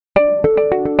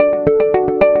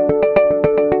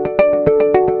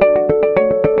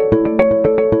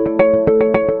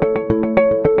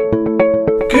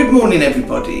morning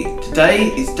everybody. Today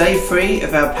is day 3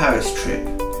 of our Paris trip.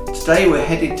 Today we're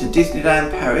headed to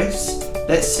Disneyland Paris.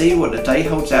 Let's see what the day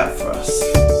holds out for us.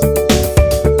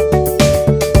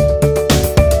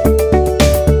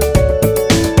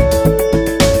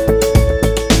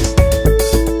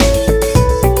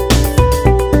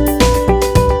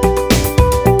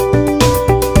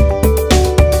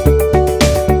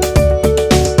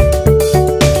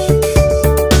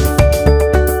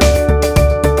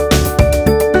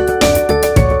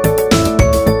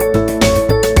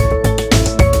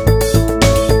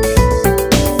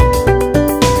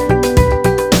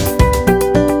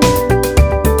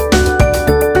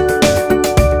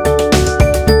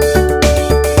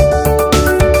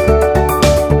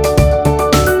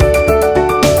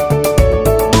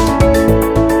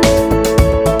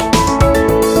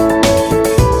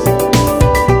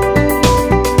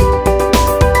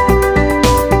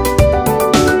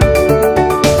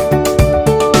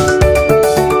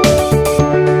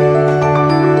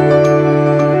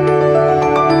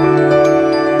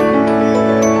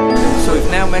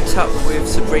 Up with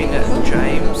Sabrina and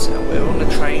James, and we're on the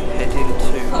train heading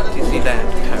to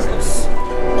Disneyland Paris.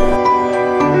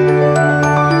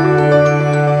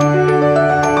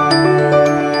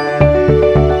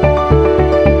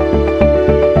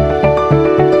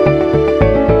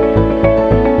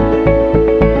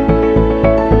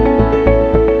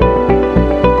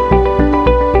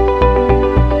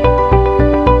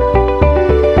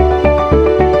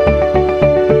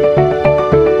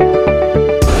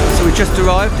 Just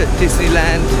arrived at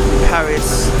Disneyland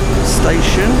Paris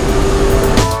station.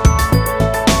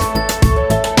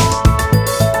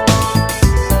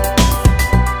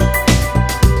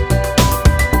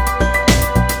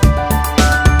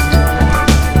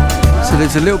 So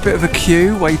there's a little bit of a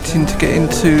queue waiting to get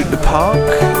into the park.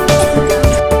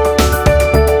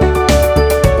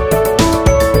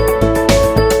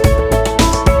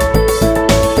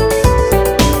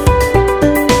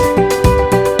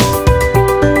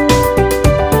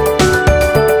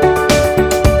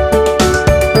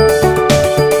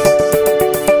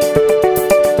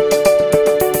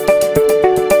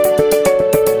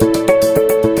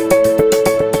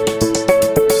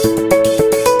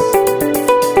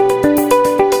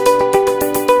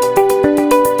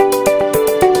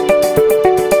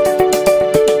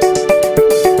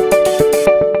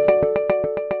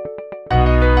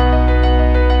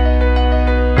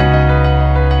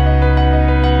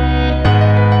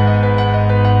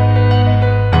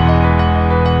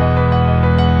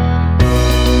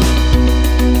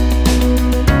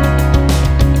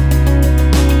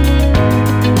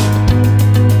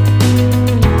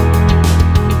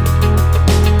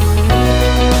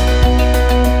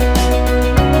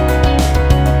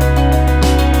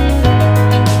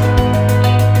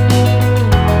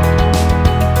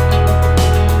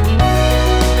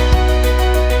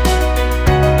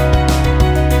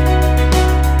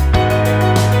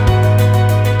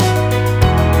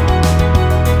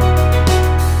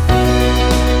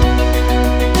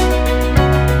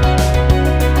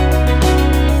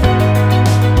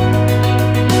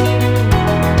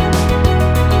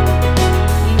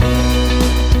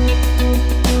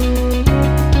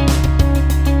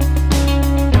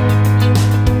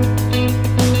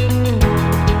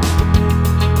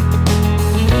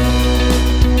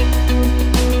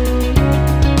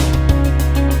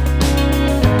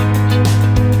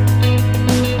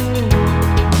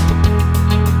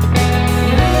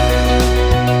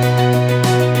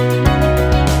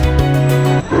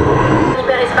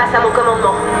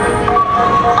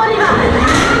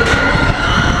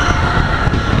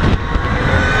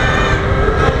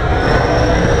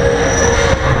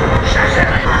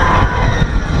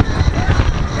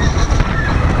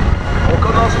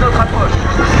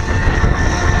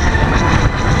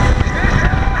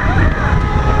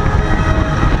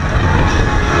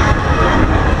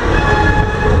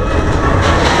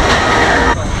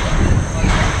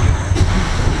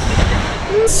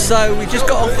 So we just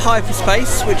got off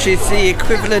Hyperspace, which is the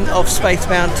equivalent of Space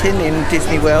Mountain in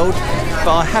Disney World,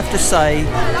 but I have to say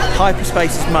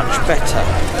Hyperspace is much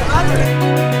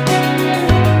better.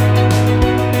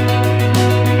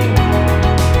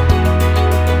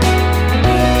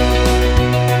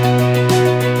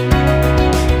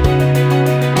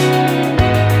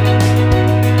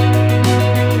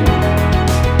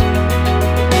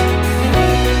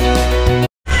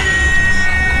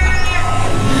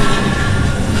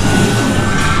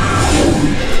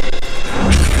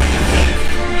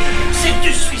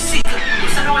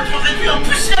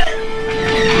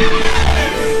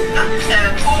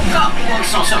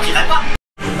 s'en sortirait pas.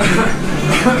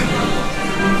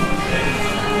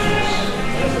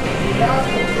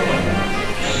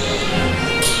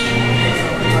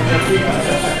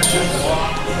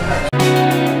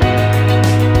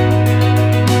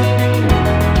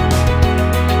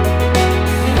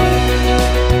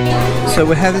 So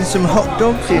we're having some hot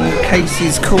dogs in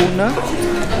Casey's Corner.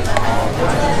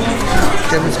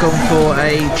 Gemma's gone for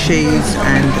a cheese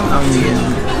and onion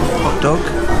hot dog.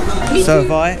 So have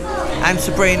I. And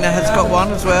Sabrina has got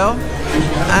one as well.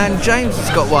 And James has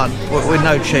got one with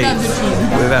no cheese.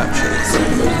 Without cheese.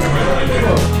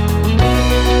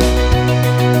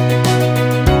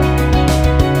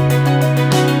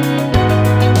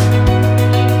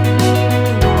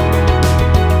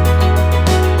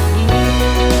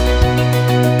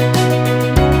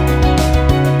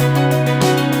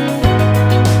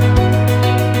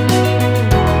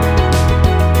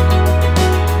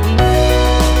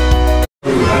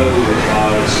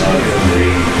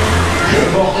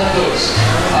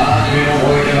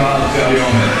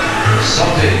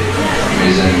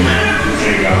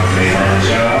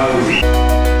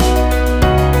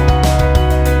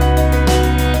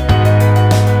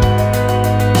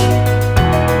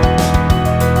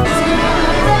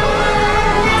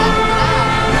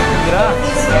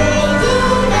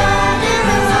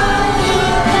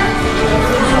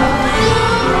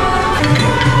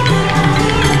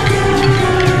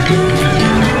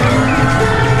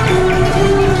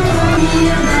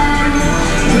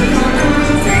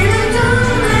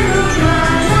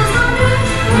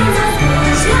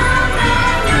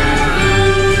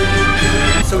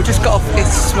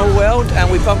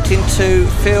 And we bumped into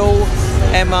Phil,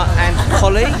 Emma and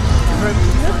Polly.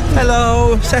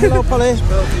 Hello! Say hello, Polly.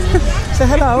 Say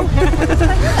hello.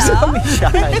 Don't be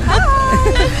shy.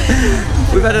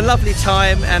 We've had a lovely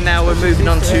time and now we're moving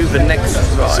on to the next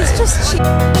ride.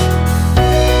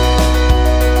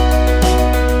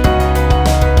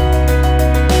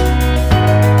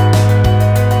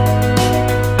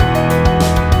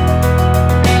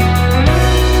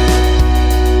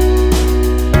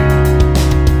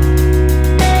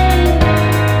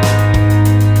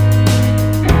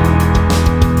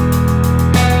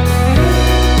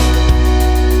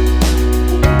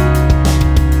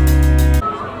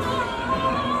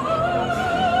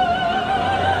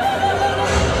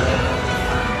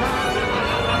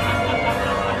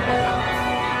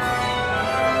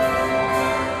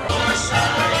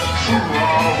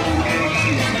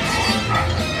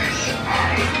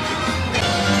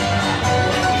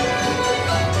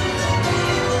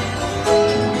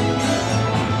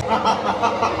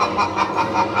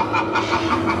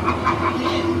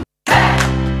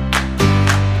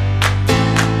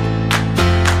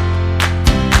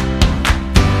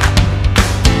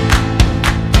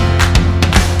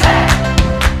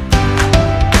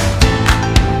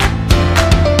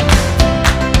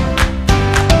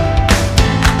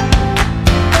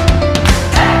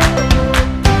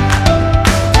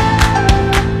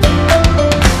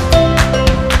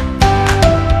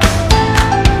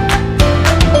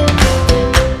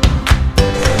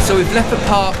 We've left the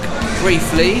park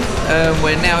briefly.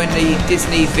 We're now in the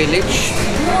Disney Village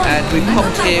and we've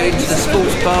popped here into the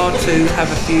sports bar to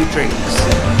have a few drinks.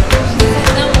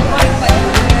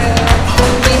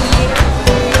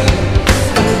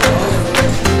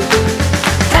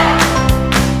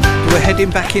 We're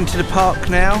heading back into the park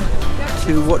now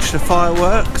to watch the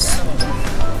fireworks.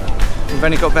 We've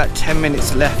only got about 10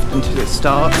 minutes left until it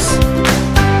starts.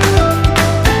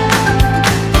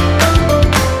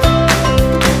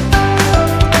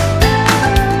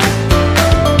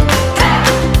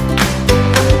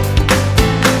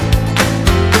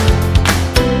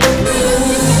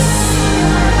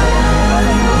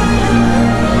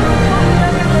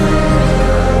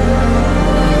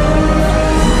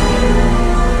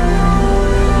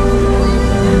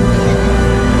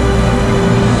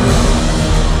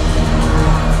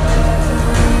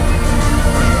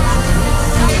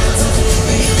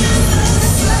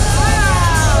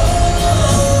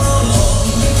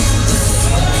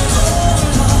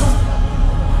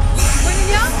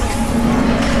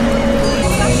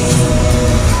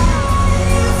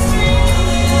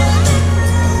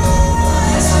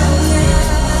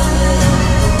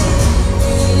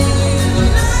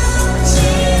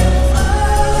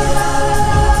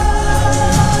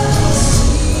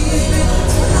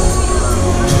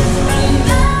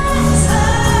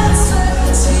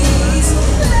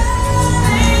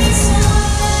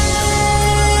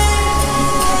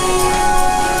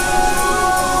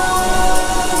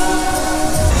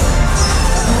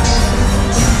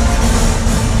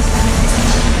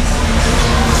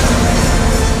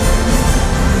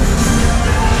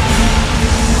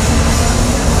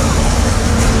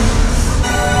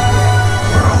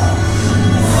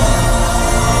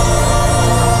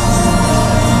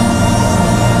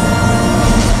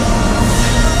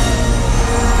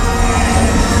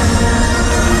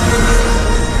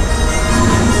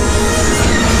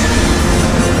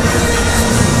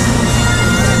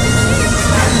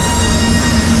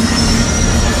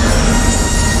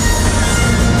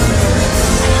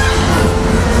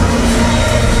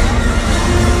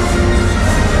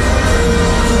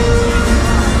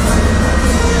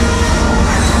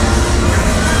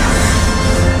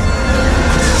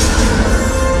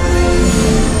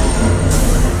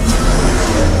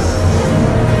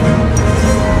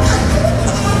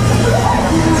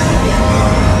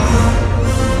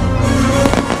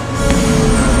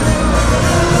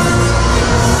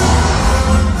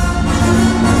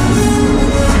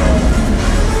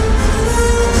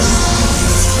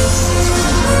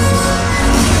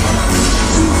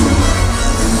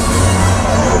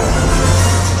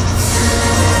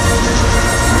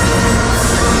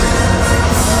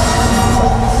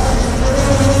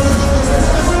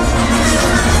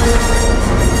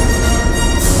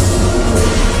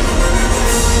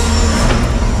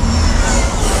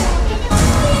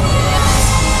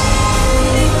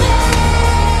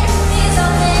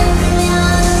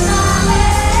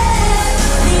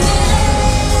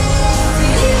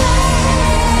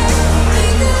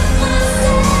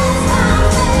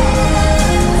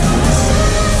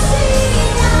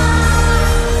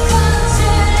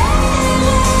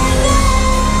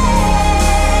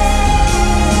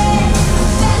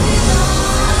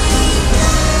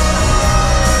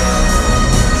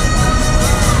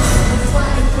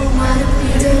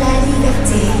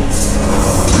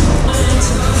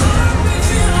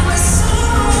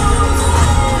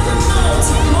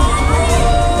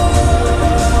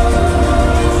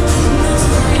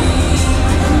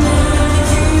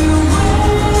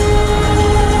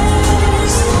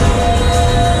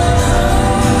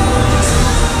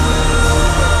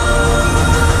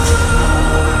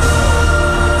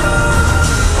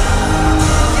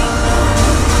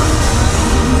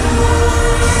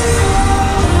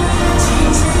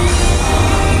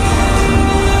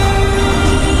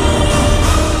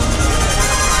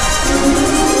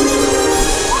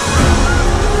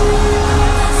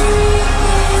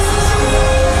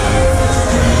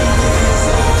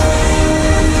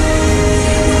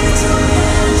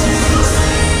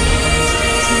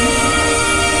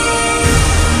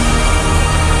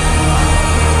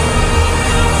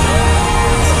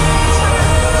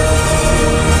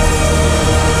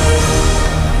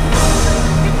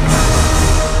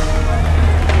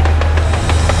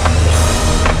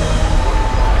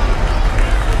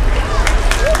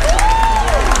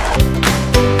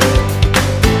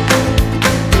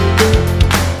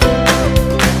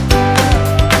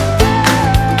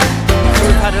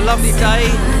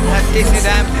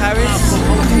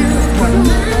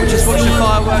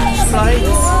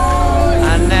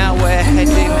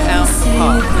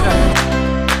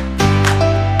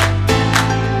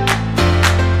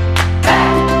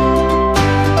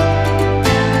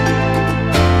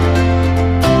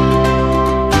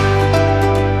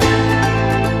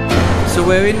 So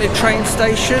we're in the train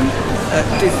station at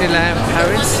Disneyland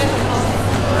Paris.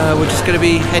 We're just going to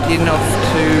be heading off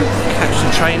to catch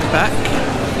the train back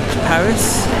to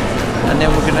Paris, and then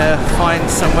we're going to find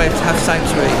somewhere to have something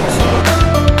to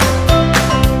eat.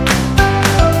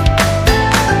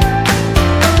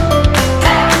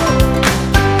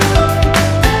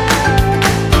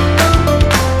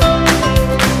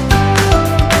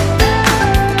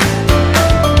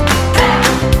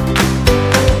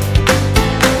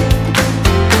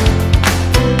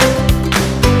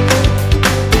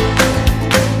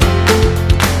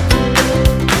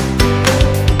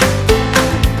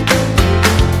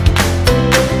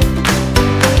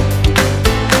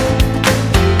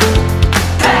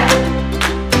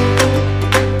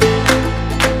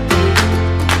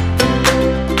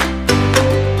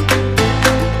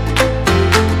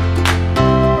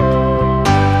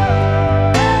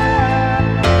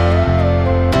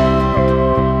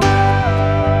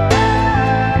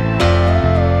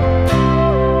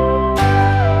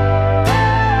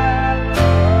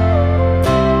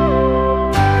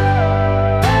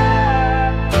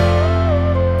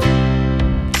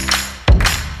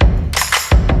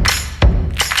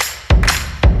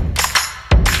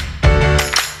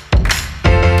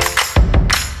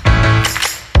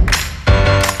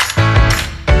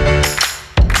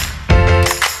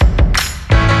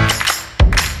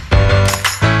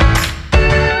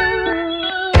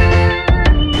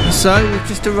 So we've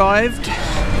just arrived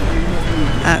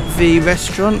at the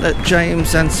restaurant that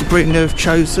James and Sabrina have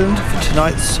chosen for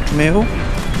tonight's meal.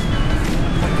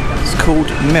 It's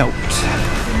called Melt.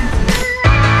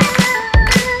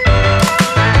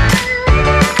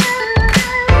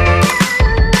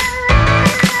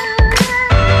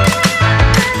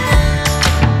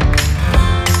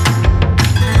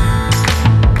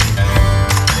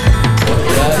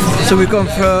 So we've gone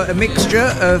for a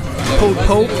mixture of pulled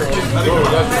pork,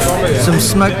 some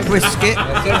smoked brisket,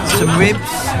 some ribs,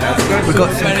 we've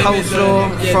got some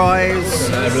coleslaw, fries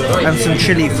and some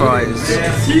chilli fries,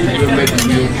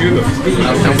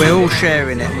 and we're all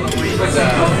sharing it.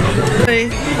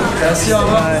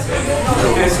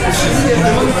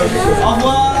 Au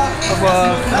revoir. Au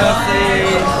revoir.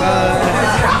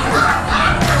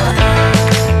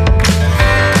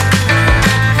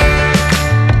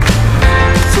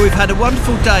 We've had a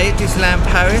wonderful day at Disneyland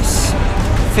Paris,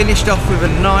 finished off with a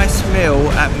nice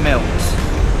meal at Melt.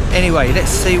 Anyway,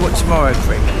 let's see what tomorrow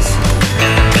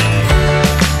brings.